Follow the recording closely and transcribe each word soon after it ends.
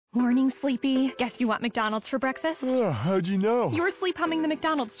Morning, Sleepy. Guess you want McDonald's for breakfast? Oh, how'd you know? You were sleep humming the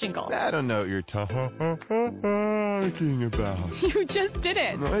McDonald's jingle. I don't know what you're talking about. You just did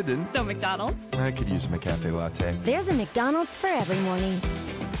it. No, I didn't. So McDonald's? I could use my cafe latte. There's a McDonald's for every morning.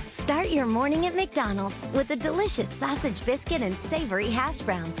 Start your morning at McDonald's with a delicious sausage biscuit and savory hash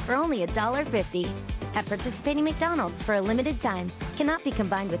browns for only $1.50. At participating McDonald's for a limited time. Cannot be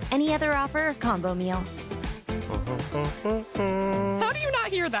combined with any other offer or combo meal. How do you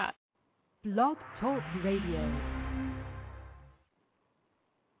not hear that? Blog Talk Radio.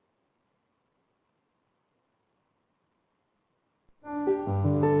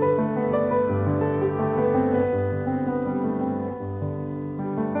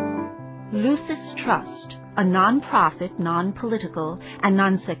 Lucis Trust, a non-profit, non-political, and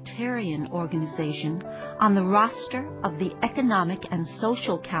non-sectarian organization on the roster of the Economic and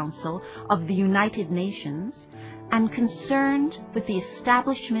Social Council of the United Nations, and concerned with the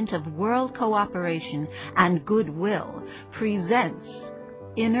establishment of world cooperation and goodwill, presents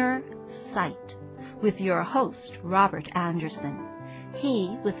Inner Sight with your host, Robert Anderson.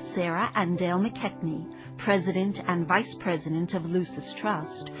 He, with Sarah and Dale McKechnie, President and Vice President of Lucis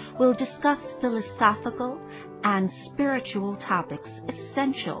Trust, will discuss philosophical and spiritual topics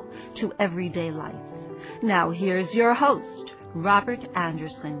essential to everyday life. Now here's your host, Robert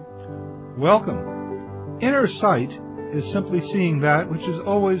Anderson. Welcome. Inner sight is simply seeing that which is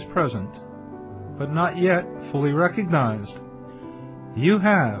always present, but not yet fully recognized. You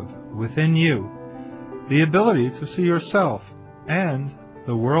have, within you, the ability to see yourself and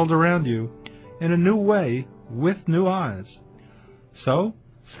the world around you in a new way with new eyes. So,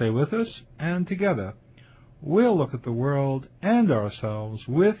 stay with us, and together, we'll look at the world and ourselves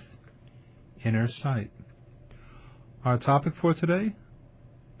with inner sight. Our topic for today,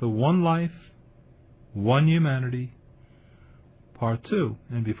 the one life, one humanity, part 2.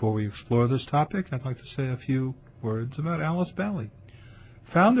 And before we explore this topic, I'd like to say a few words about Alice Bailey,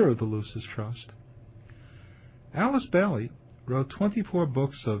 founder of the Lucis Trust. Alice Bailey wrote 24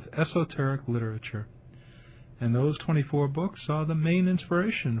 books of esoteric literature, and those 24 books are the main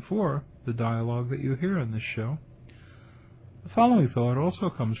inspiration for the dialogue that you hear in this show. The following thought also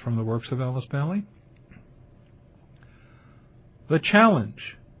comes from the works of Alice Bailey. The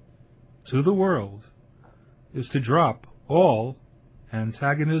challenge to the world is to drop all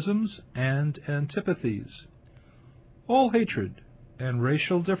antagonisms and antipathies, all hatred and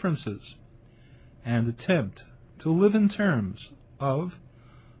racial differences, and attempt to live in terms of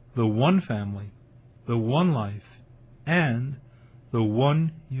the one family, the one life, and the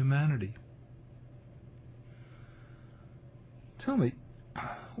one humanity. Tell me,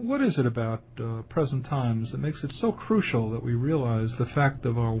 what is it about present times that makes it so crucial that we realize the fact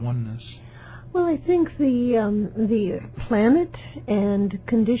of our oneness? Well, I think the planet and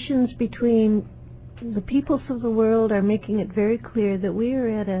conditions between the peoples of the world are making it very clear that we are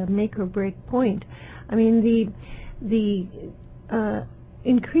at a make-or-break point. I mean, the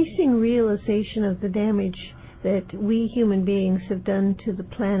increasing realization of the damage that we human beings have done to the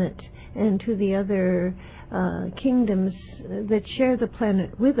planet and to the other kingdoms that share the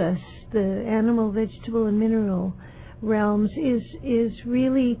planet with us, the animal, vegetable, and mineral realms, is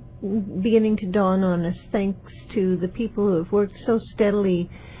really beginning to dawn on us, thanks to the people who have worked so steadily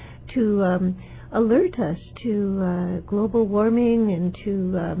to alert us to global warming and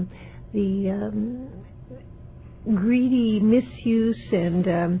to the greedy misuse and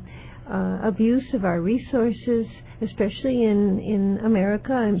abuse of our resources, especially in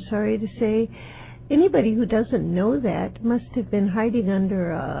America. I'm sorry to say, anybody who doesn't know that must have been hiding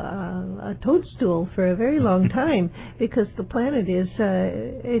under a toadstool for a very long time, because the planet is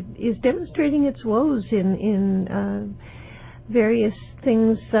demonstrating its woes in various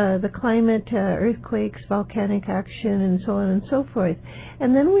things, the climate, earthquakes, volcanic action, and so on and so forth.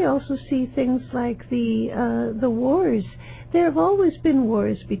 And then we also see things like the wars. There have always been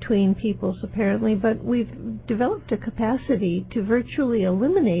wars between peoples, apparently, but we've developed a capacity to virtually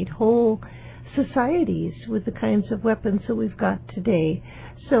eliminate whole societies with the kinds of weapons that we've got today.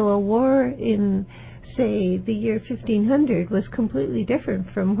 So a war in, say, the year 1500 was completely different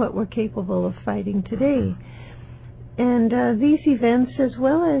from what we're capable of fighting today. And these events, as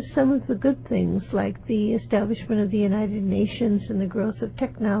well as some of the good things like the establishment of the United Nations and the growth of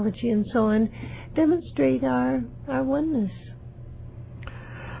technology and so on, demonstrate our oneness.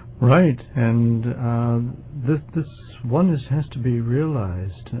 Right, and this oneness has to be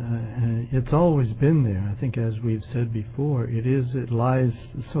realized. It's always been there. I think, as we've said before, it lies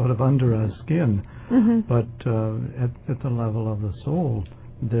sort of under our skin. Mm-hmm. But at the level of the soul,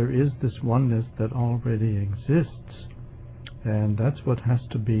 there is this oneness that already exists. And that's what has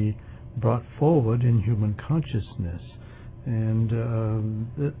to be brought forward in human consciousness. And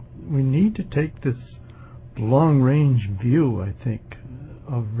we need to take this long-range view, I think,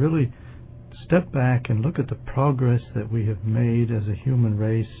 of really step back and look at the progress that we have made as a human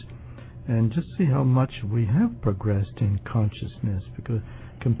race and just see how much we have progressed in consciousness. Because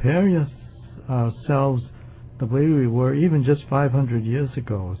compare ourselves the way we were even just 500 years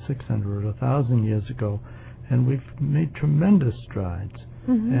ago, 600 or 1,000 years ago, and we've made tremendous strides.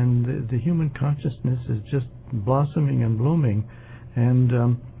 Mm-hmm. And the human consciousness is just blossoming and blooming.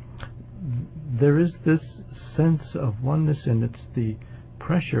 And there is this sense of oneness, and it's the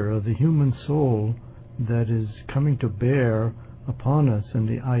pressure of the human soul that is coming to bear upon us, and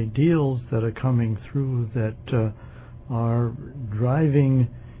the ideals that are coming through that are driving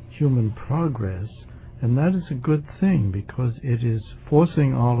human progress. And that is a good thing, because it is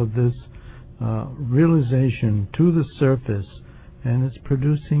forcing all of this realization to the surface, and it's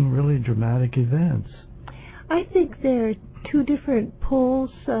producing really dramatic events. I think there are two different poles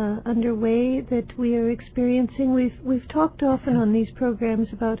underway that we are experiencing. We've talked often on these programs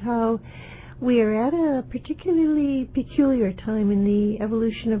about how we are at a particularly peculiar time in the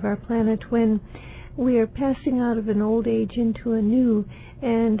evolution of our planet, when we are passing out of an old age into a new,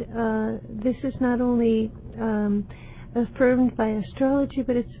 and this is not only affirmed by astrology,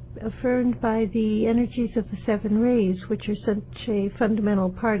 but it's affirmed by the energies of the seven rays, which are such a fundamental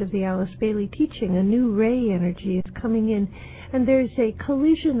part of the Alice Bailey teaching. A new ray energy is coming in, and there's a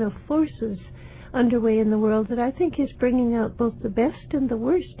collision of forces underway in the world that I think is bringing out both the best and the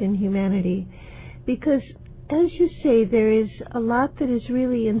worst in humanity. Because, as you say, there is a lot that is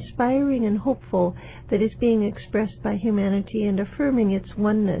really inspiring and hopeful that is being expressed by humanity and affirming its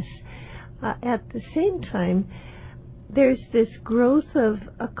oneness. At the same time, there's this growth of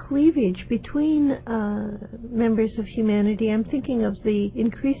a cleavage between members of humanity. I'm thinking of the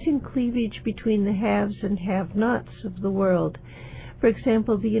increasing cleavage between the haves and have-nots of the world. For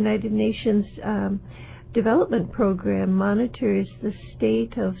example, the United Nations Development Program monitors the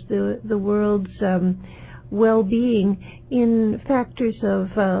state of the world's well-being in factors of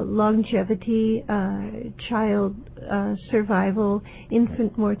longevity, child survival,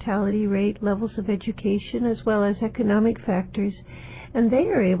 infant mortality rate, levels of education, as well as economic factors. And they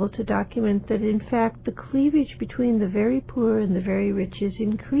are able to document that, in fact, the cleavage between the very poor and the very rich is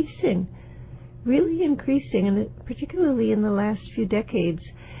increasing, really increasing, and particularly in the last few decades.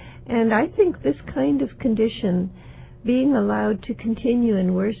 And I think this kind of condition, being allowed to continue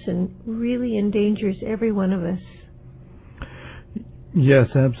and worsen, really endangers every one of us.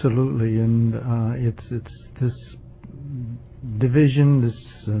 Yes, absolutely. And it's this division, this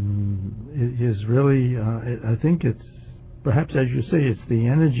is really, I think it's, perhaps as you say, it's the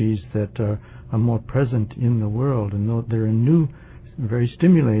energies that are more present in the world, and there are new, very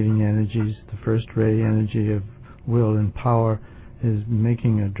stimulating energies. The first ray energy of will and power is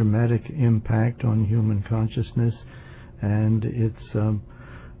making a dramatic impact on human consciousness, and it's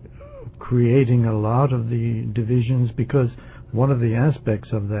creating a lot of the divisions, because one of the aspects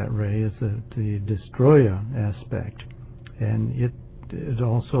of that ray is the destroyer aspect, and it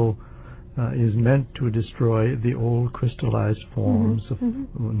also is meant to destroy the old crystallized forms of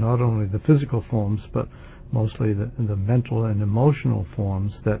not only the physical forms, but mostly the mental and emotional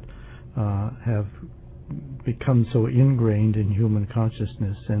forms that have become so ingrained in human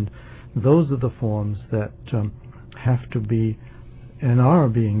consciousness. And those are the forms that have to be and are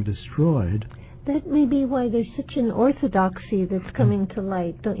being destroyed. That may be why there's such an orthodoxy that's coming to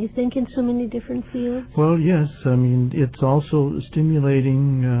light, don't you think, in so many different fields? Well, yes. I mean, it's also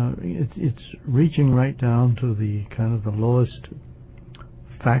stimulating, it's reaching right down to the kind of the lowest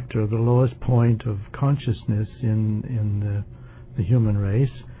factor, the lowest point of consciousness in the human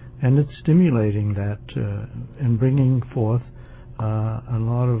race, and it's stimulating that and bringing forth a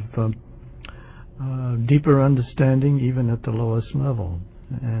lot of deeper understanding, even at the lowest level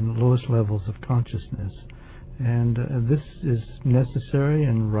and lowest levels of consciousness. And this is necessary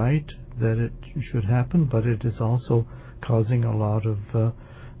and right that it should happen, but it is also causing a lot of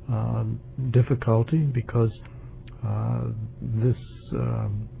difficulty, because this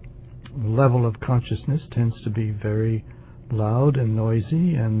level of consciousness tends to be very loud and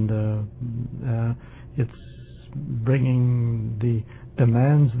noisy, and it's bringing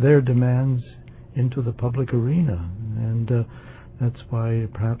their demands into the public arena, and that's why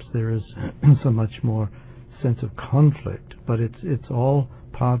perhaps there is so much more sense of conflict. But it's all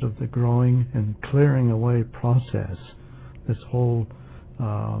part of the growing and clearing away process, this whole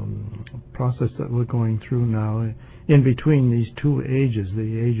process that we're going through now in between these two ages,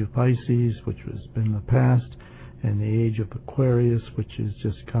 the age of Pisces, which was in the past, and the age of Aquarius, which is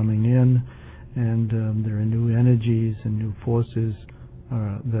just coming in, and there are new energies and new forces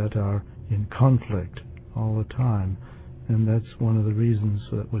that are in conflict all the time. And that's one of the reasons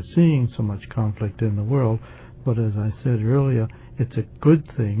that we're seeing so much conflict in the world. But as I said earlier, it's a good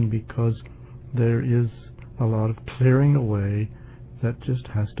thing because there is a lot of clearing away that just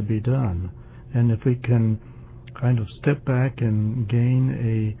has to be done. And if we can kind of step back and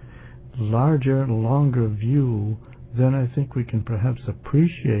gain a larger, longer view, then I think we can perhaps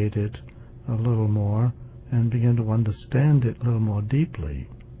appreciate it a little more and begin to understand it a little more deeply.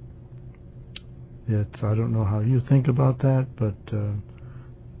 I don't know how you think about that, but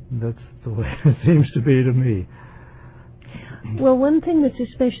that's the way it seems to be to me. Well, one thing that's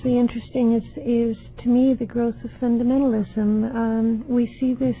especially interesting is to me, the growth of fundamentalism. We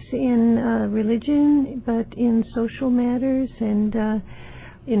see this in religion, but in social matters and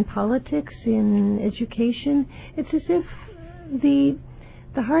in politics, in education. It's as if the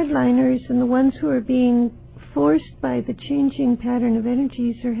hardliners and the ones who are being forced by the changing pattern of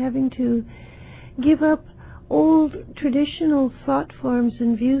energies are having to give up old traditional thought forms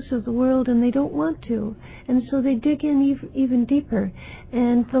and views of the world, and they don't want to, and so they dig in even deeper,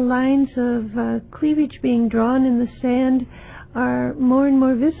 and the lines of cleavage being drawn in the sand are more and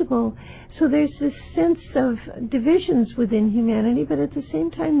more visible. So there's this sense of divisions within humanity, but at the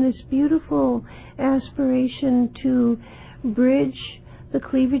same time this beautiful aspiration to bridge the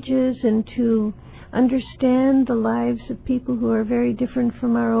cleavages and to understand the lives of people who are very different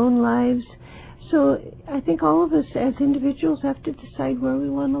from our own lives. So I think all of us as individuals have to decide where we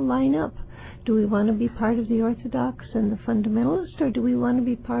want to line up. Do we want to be part of the Orthodox and the fundamentalist, or do we want to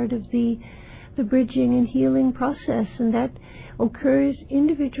be part of the bridging and healing process? And that occurs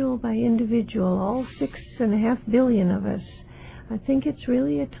individual by individual, all 6.5 billion of us. I think it's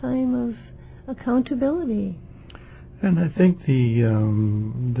really a time of accountability. And I think the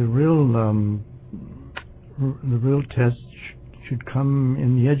real test should come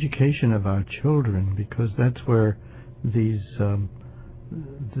in the education of our children, because that's where these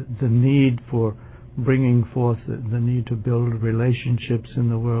the need for bringing forth the need to build relationships in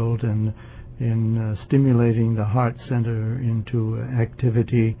the world and in stimulating the heart center into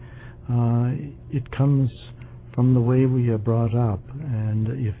activity, it comes from the way we are brought up. And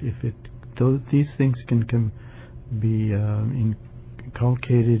if these things can be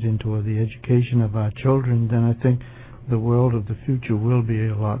inculcated into the education of our children, then I think the world of the future will be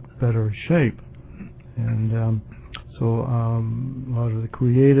a lot better shape. And so a lot of the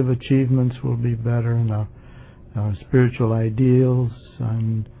creative achievements will be better, and our spiritual ideals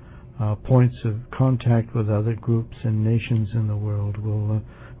and points of contact with other groups and nations in the world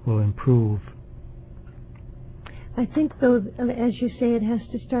will improve. I think, though, as you say, it has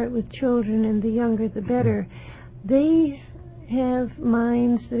to start with children, and the younger the better. They have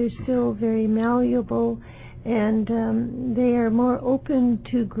minds that are still very malleable, and they are more open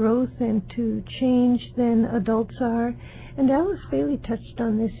to growth and to change than adults are. And Alice Bailey touched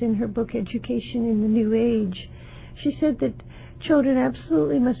on this in her book Education in the New Age. She said that children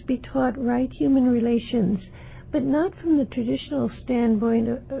absolutely must be taught right human relations, but not from the traditional standpoint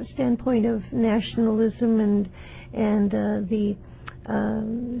of nationalism and the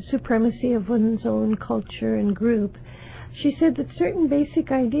supremacy of one's own culture and group. She said that certain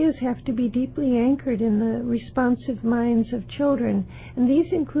basic ideas have to be deeply anchored in the responsive minds of children, and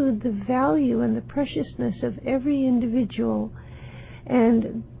these include the value and the preciousness of every individual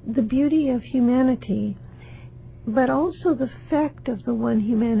and the beauty of humanity, but also the fact of the one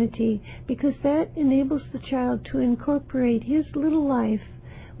humanity, because that enables the child to incorporate his little life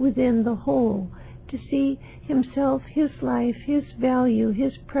within the whole, to see himself, his life, his value,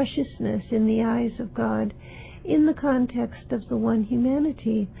 his preciousness in the eyes of God, in the context of the one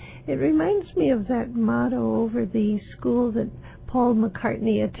humanity. It reminds me of that motto over the school that Paul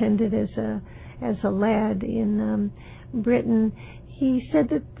McCartney attended as a lad in Britain. He said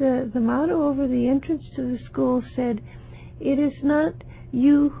that the motto over the entrance to the school said, "It is not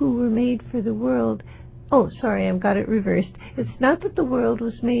you who were made for the world." Oh, sorry, I've got it reversed. It's not that the world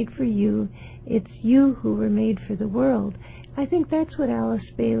was made for you, it's you who were made for the world. I think that's what Alice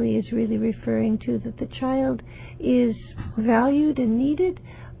Bailey is really referring to, that the child is valued and needed,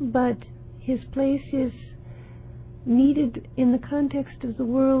 but his place is needed in the context of the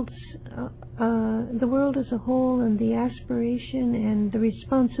world as a whole, and the aspiration and the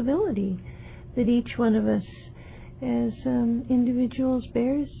responsibility that each one of us as individuals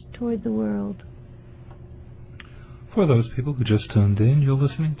bears toward the world. For those people who just tuned in, you're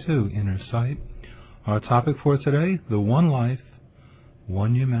listening to Inner Sight. Our topic for today, the One Life,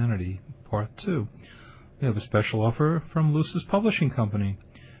 One Humanity, Part 2. We have a special offer from Lucis Publishing Company,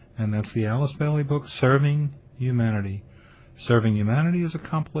 and that's the Alice Bailey book, Serving Humanity. Serving Humanity is a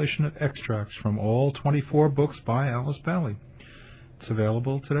compilation of extracts from all 24 books by Alice Bailey. It's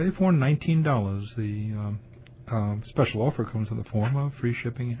available today for $19. The special offer comes in the form of free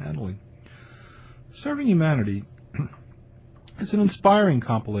shipping and handling. Serving Humanity is an inspiring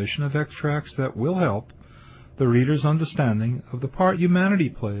compilation of extracts that will help the reader's understanding of the part humanity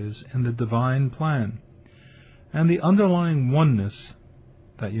plays in the divine plan and the underlying oneness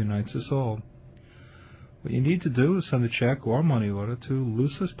that unites us all. What you need to do is send a check or money order to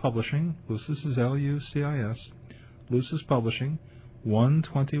Lucis Publishing. Lucis is L-U-C-I-S. Lucis Publishing,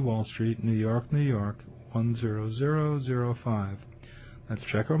 120 Wall Street, New York, New York, 10005. That's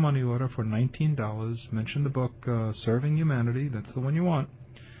check or money order for $19. Mention the book Serving Humanity. That's the one you want.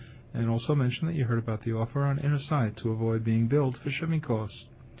 And also mention that you heard about the offer on Inner Sight to avoid being billed for shipping costs.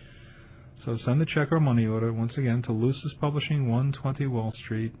 So send the check or money order once again to Lucis Publishing, 120 Wall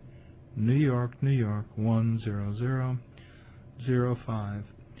Street, New York, New York, 10005.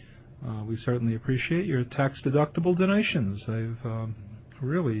 We certainly appreciate your tax-deductible donations. They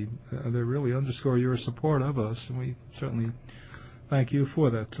really underscore your support of us, and we certainly thank you for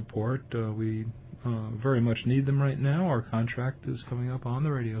that support. We very much need them right now. Our contract is coming up on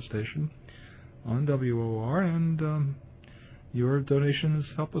the radio station, on WOR, and your donations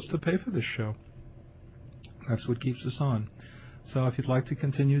help us to pay for this show. That's what keeps us on. So if you'd like to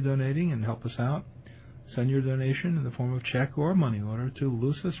continue donating and help us out, send your donation in the form of check or money order to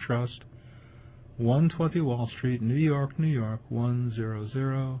Lucis Trust, 120 Wall Street, New York, New York,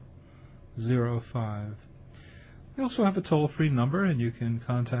 10005. We also have a toll-free number, and you can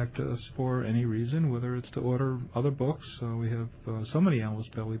contact us for any reason, whether it's to order other books. We have so many Alice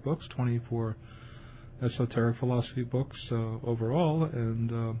Bailey books, 24 esoteric philosophy books overall,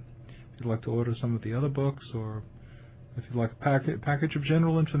 and if you'd like to order some of the other books, or if you'd like a package of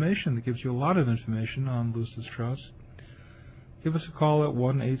general information that gives you a lot of information on Lucis Trust, give us a call at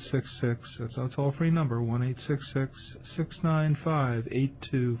 1-866, that's our toll-free number,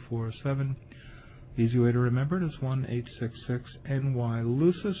 1-866-695-8247. Easy way to remember it is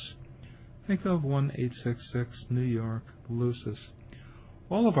 1-866-NY-LUCIS. Think of 1-866-New York Lucis.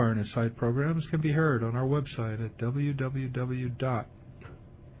 All of our Inner Sight programs can be heard on our website at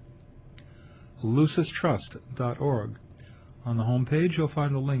www.lucistrust.org. On the home page, you'll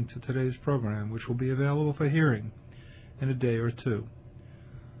find a link to today's program, which will be available for hearing in a day or two.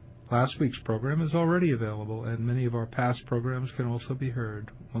 Last week's program is already available, and many of our past programs can also be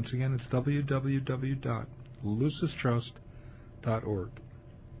heard. Once again, it's www.lucistrust.org.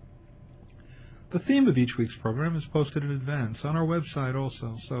 The theme of each week's program is posted in advance on our website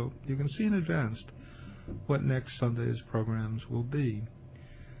also, so you can see in advance what next Sunday's programs will be.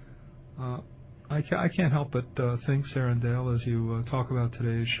 I can't help but think, Sarah and Dale, as you talk about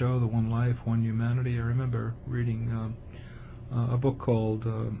today's show, The One Life, One Humanity. I remember reading a book called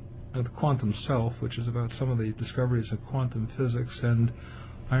The Quantum Self, which is about some of the discoveries of quantum physics, and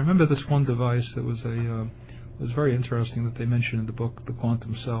I remember this one device that was very interesting that they mentioned in the book, The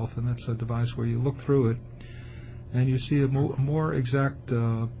Quantum Self, and that's a device where you look through it and you see a more exact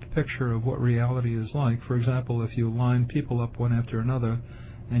picture of what reality is like. For example, if you line people up one after another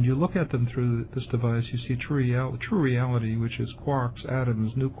and you look at them through this device, you see true reality, which is quarks,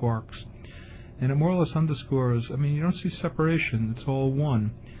 atoms, new quarks, and it more or less underscores, you don't see separation, it's all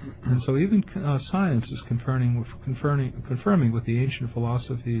one. And so even science is confirming with the ancient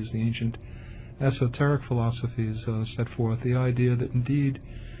philosophies, the ancient esoteric philosophies set forth, the idea that indeed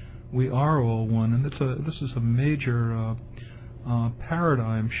we are all one. And this is a major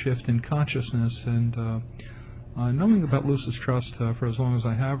paradigm shift in consciousness. And knowing about Lucis Trust for as long as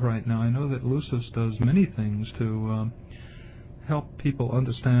I have right now, I know that Lucis does many things to help people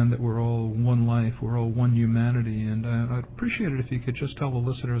understand that we're all one life, we're all one humanity. And I'd appreciate it if you could just tell the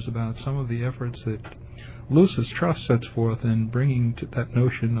listeners about some of the efforts that Lucis Trust sets forth in bringing to that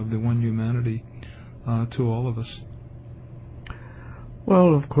notion of the one humanity to all of us.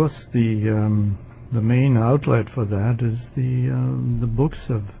 Well, of course, the main outlet for that is the books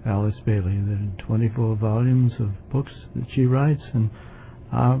of Alice Bailey, the 24 volumes of books that she writes and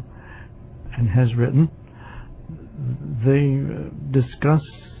has written. They discuss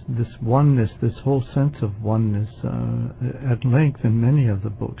this oneness, this whole sense of oneness at length in many of the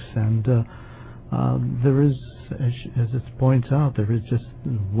books, and there is, as it points out, there is just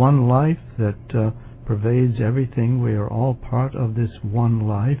one life that pervades everything. We are all part of this one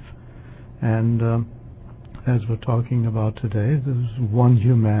life, and as we're talking about today, there's one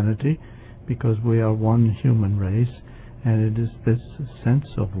humanity because we are one human race, and it is this sense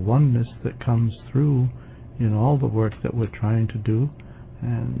of oneness that comes through in all the work that we're trying to do.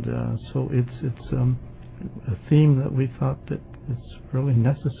 And so it's a theme that we thought that it's really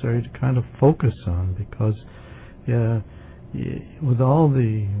necessary to kind of focus on, because with all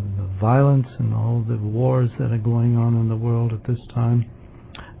the violence and all the wars that are going on in the world at this time,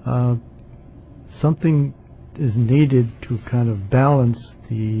 something is needed to kind of balance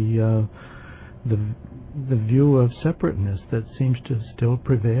the view of separateness that seems to still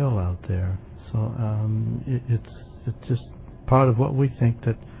prevail out there. So it's just part of what we think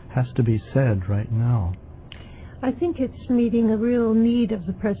that has to be said right now. I think it's meeting a real need of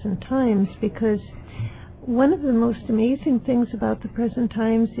the present times, because one of the most amazing things about the present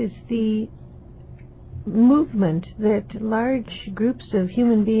times is the movement that large groups of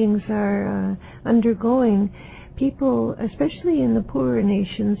human beings are undergoing. People, especially in the poorer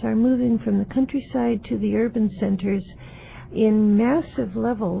nations, are moving from the countryside to the urban centers in massive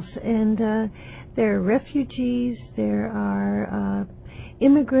levels, and there are refugees, there are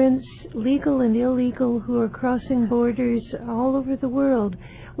immigrants, legal and illegal, who are crossing borders all over the world.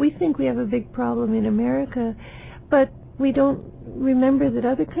 We think we have a big problem in America, but we don't remember that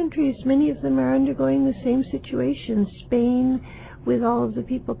other countries, many of them are undergoing the same situation. Spain, with all of the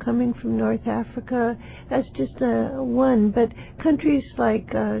people coming from North Africa, that's just one. But countries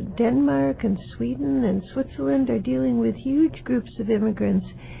like Denmark and Sweden and Switzerland are dealing with huge groups of immigrants.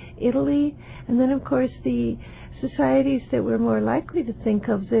 Italy, and then of course the societies that we're more likely to think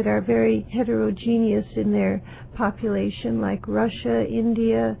of that are very heterogeneous in their population, like Russia,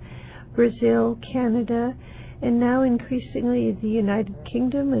 India, Brazil, Canada, and now increasingly the United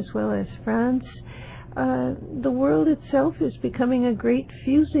Kingdom as well as France. The world itself is becoming a great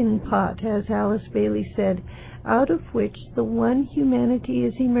fusing pot, as Alice Bailey said, out of which the one humanity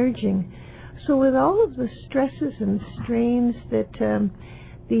is emerging. So with all of the stresses and strains that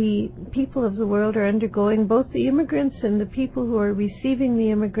the people of the world are undergoing, both the immigrants and the people who are receiving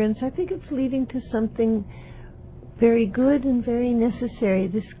the immigrants, I think it's leading to something very good and very necessary,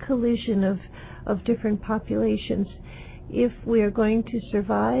 this collision of different populations. If we are going to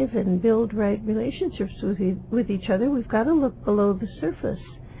survive and build right relationships with each other, we've got to look below the surface,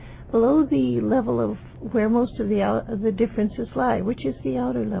 below the level of where most of the differences lie, which is the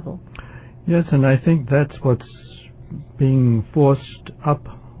outer level. Yes, and I think that's what's being forced up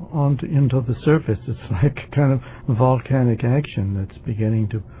into the surface. It's like kind of volcanic action that's beginning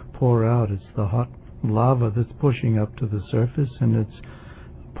to pour out. It's the hot lava that's pushing up to the surface, and it's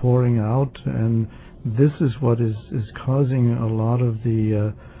pouring out, and this is what is causing a lot of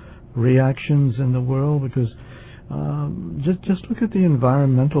the reactions in the world, because just look at the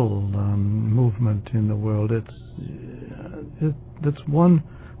environmental movement in the world. That's one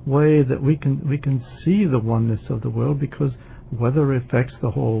way that we can see the oneness of the world, because weather affects the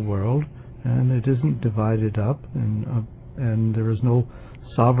whole world, and it isn't divided up, and there is no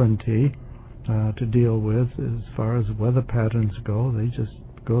sovereignty to deal with as far as weather patterns go. They just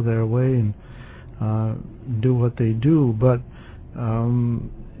go their way and do what they do. But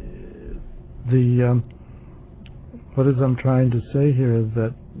what is I'm trying to say here is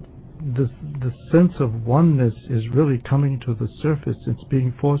that the sense of oneness is really coming to the surface. It's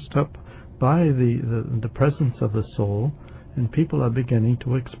being forced up by the presence of the soul, and people are beginning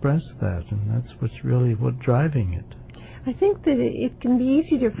to express that, and that's what's driving it. I think that it can be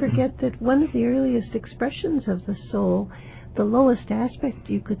easy to forget that one of the earliest expressions of the soul, the lowest aspect,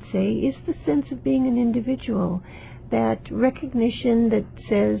 you could say, is the sense of being an individual, that recognition that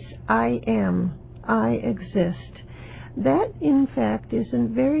says, I am, I exist. That, in fact, is a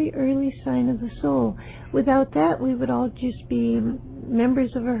very early sign of the soul. Without that, we would all just be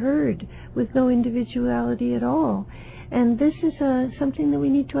members of a herd with no individuality at all. And this is something that we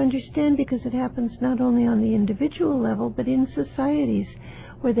need to understand, because it happens not only on the individual level, but in societies,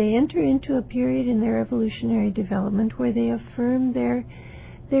 where they enter into a period in their evolutionary development where they affirm their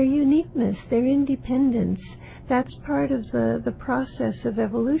uniqueness, their independence. That's part of the process of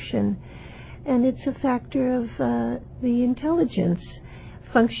evolution. And it's a factor of the intelligence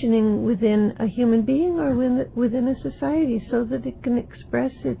functioning within a human being or within a society, so that it can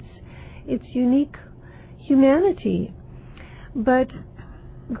express its unique humanity. But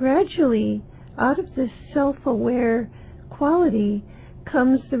gradually, out of this self-aware quality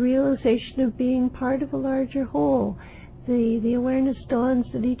comes the realization of being part of a larger whole. The awareness dawns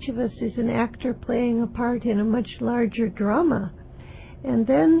that each of us is an actor playing a part in a much larger drama. And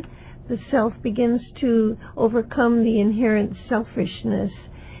then the self begins to overcome the inherent selfishness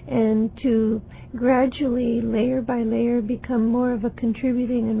and to gradually, layer by layer, become more of a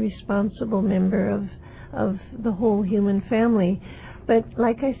contributing and responsible member of the whole human family, But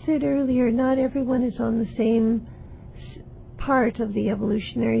like I said earlier, not everyone is on the same part of the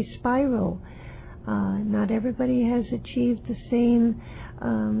evolutionary spiral. Not everybody has achieved the same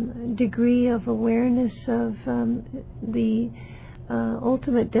degree of awareness of the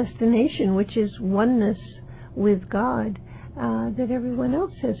ultimate destination, which is oneness with God, that everyone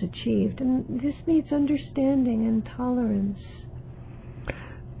else has achieved. And this needs understanding and tolerance.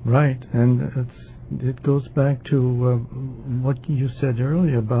 Right, and it goes back to what you said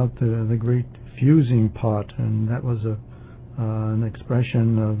earlier about the great fusing pot, and that was an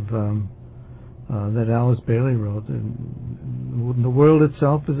expression of that Alice Bailey wrote. The world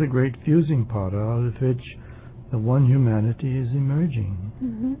itself is a great fusing pot out of which the one humanity is emerging.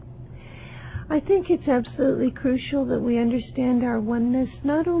 Mm-hmm. I think it's absolutely crucial that we understand our oneness,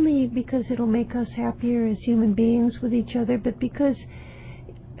 not only because it'll make us happier as human beings with each other, but because,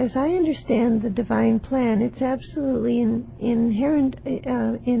 as I understand the divine plan, it's absolutely inherent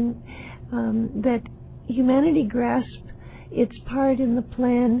in that humanity grasp its part in the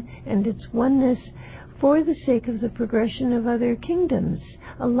plan and its oneness for the sake of the progression of other kingdoms.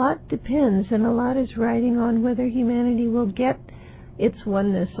 A lot depends, and a lot is riding on whether humanity will get its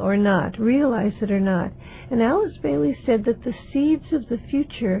oneness or not, realize it or not. And Alice Bailey said that the seeds of the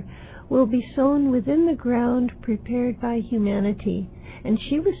future will be sown within the ground prepared by humanity. And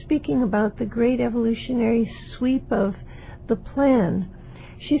she was speaking about the great evolutionary sweep of the plan.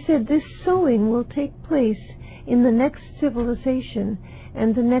 She said this sowing will take place in the next civilization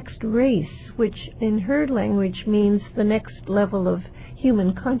and the next race, which in her language means the next level of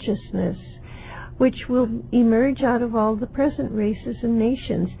human consciousness, which will emerge out of all the present races and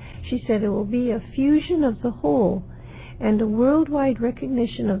nations. She said it will be a fusion of the whole, and a worldwide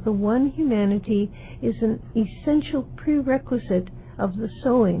recognition of the one humanity is an essential prerequisite of the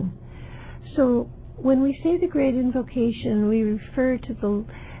sowing. So when we say the great invocation, we refer to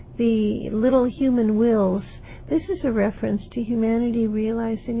the little human wills. This is a reference to humanity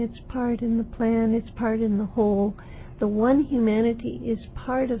realizing its part in the plan, its part in the whole. The one humanity is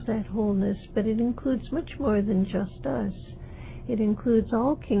part of that wholeness, but it includes much more than just us. It includes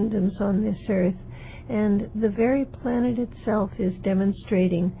all kingdoms on this earth, and the very planet itself is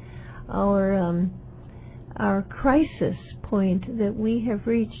demonstrating our crisis point that we have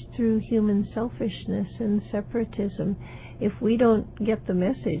reached through human selfishness and separatism. If we don't get the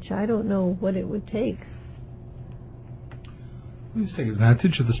message, I don't know what it would take. Please take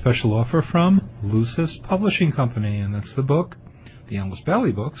advantage of the special offer from Lucis Publishing Company, and that's the book, the Alice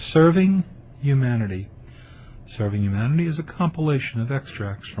Bailey book, Serving Humanity. Serving Humanity is a compilation of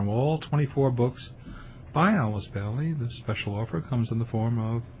extracts from all 24 books by Alice Bailey. This special offer comes in the form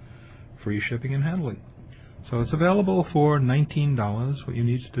of free shipping and handling. So it's available for $19. What you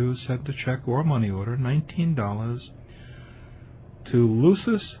need to do is send a check or money order, $19, to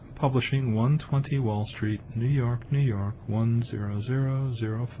Lucis Publishing, 120 Wall Street, New York, New York,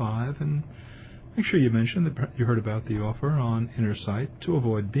 10005, and make sure you mention that you heard about the offer on Inner Sight to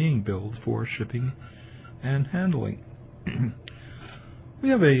avoid being billed for shipping and handling. We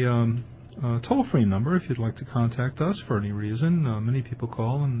have a toll-free number if you'd like to contact us for any reason. Many people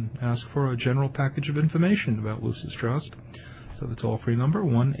call and ask for a general package of information about Lucis Trust. So the toll-free number,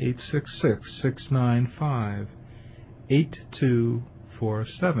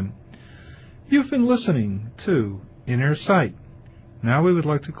 1-866-695-8247. You've been listening to Inner Sight. Now we would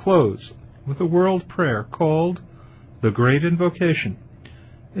like to close with a world prayer called The Great Invocation.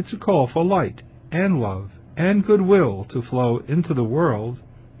 It's a call for light and love and goodwill to flow into the world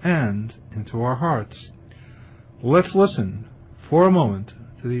and into our hearts. Let's listen for a moment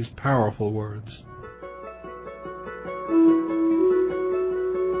to these powerful words.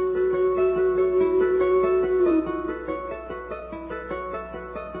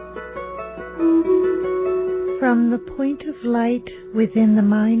 From the point of light within the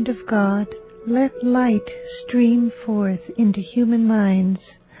mind of God, let light stream forth into human minds.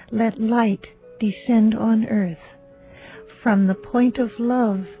 Let light descend on earth. From the point of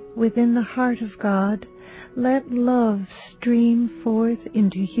love within the heart of God, let love stream forth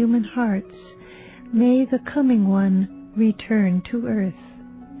into human hearts. May the coming one return to earth.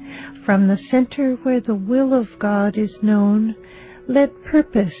 From the center where the will of God is known, let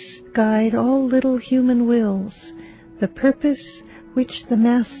purpose guide all little human wills, the purpose which the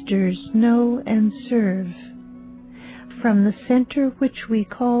masters know and serve. From the center which we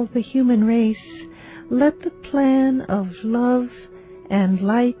call the human race, let the plan of love and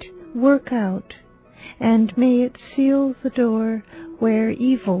light work out, and may it seal the door where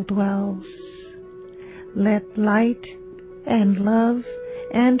evil dwells. Let light and love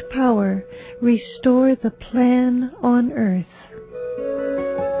and power restore the plan on earth.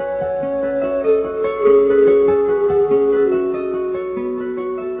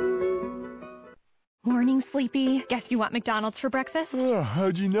 sleepy? Guess you want McDonald's for breakfast? Oh,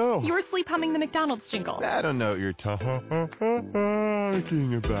 how'd you know? You were sleep humming the McDonald's jingle. I don't know what you're talking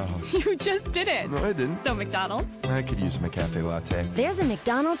about. You just did it. No, I didn't. So McDonald's? I could use my cafe latte. There's a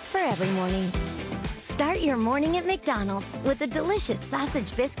McDonald's for every morning. Start your morning at McDonald's with a delicious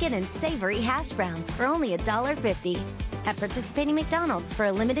sausage biscuit and savory hash browns for only $1.50. At participating McDonald's for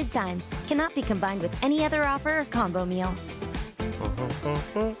a limited time. Cannot be combined with any other offer or combo meal.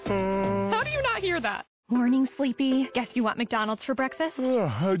 How do you not hear that? Morning, sleepy. Guess you want McDonald's for breakfast? Oh,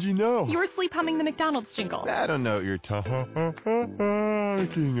 how'd you know? You were sleep humming the McDonald's jingle. I don't know what you're talking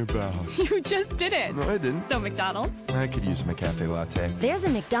about. You just did it. No, I didn't. So McDonald's? I could use my cafe latte. There's a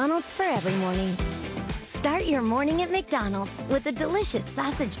McDonald's for every morning. Start your morning at McDonald's with a delicious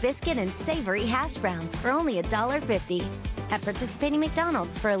sausage biscuit and savory hash browns for only $1.50. At participating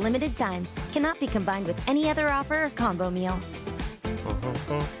McDonald's for a limited time. Cannot be combined with any other offer or combo meal.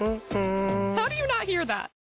 How do you not hear that?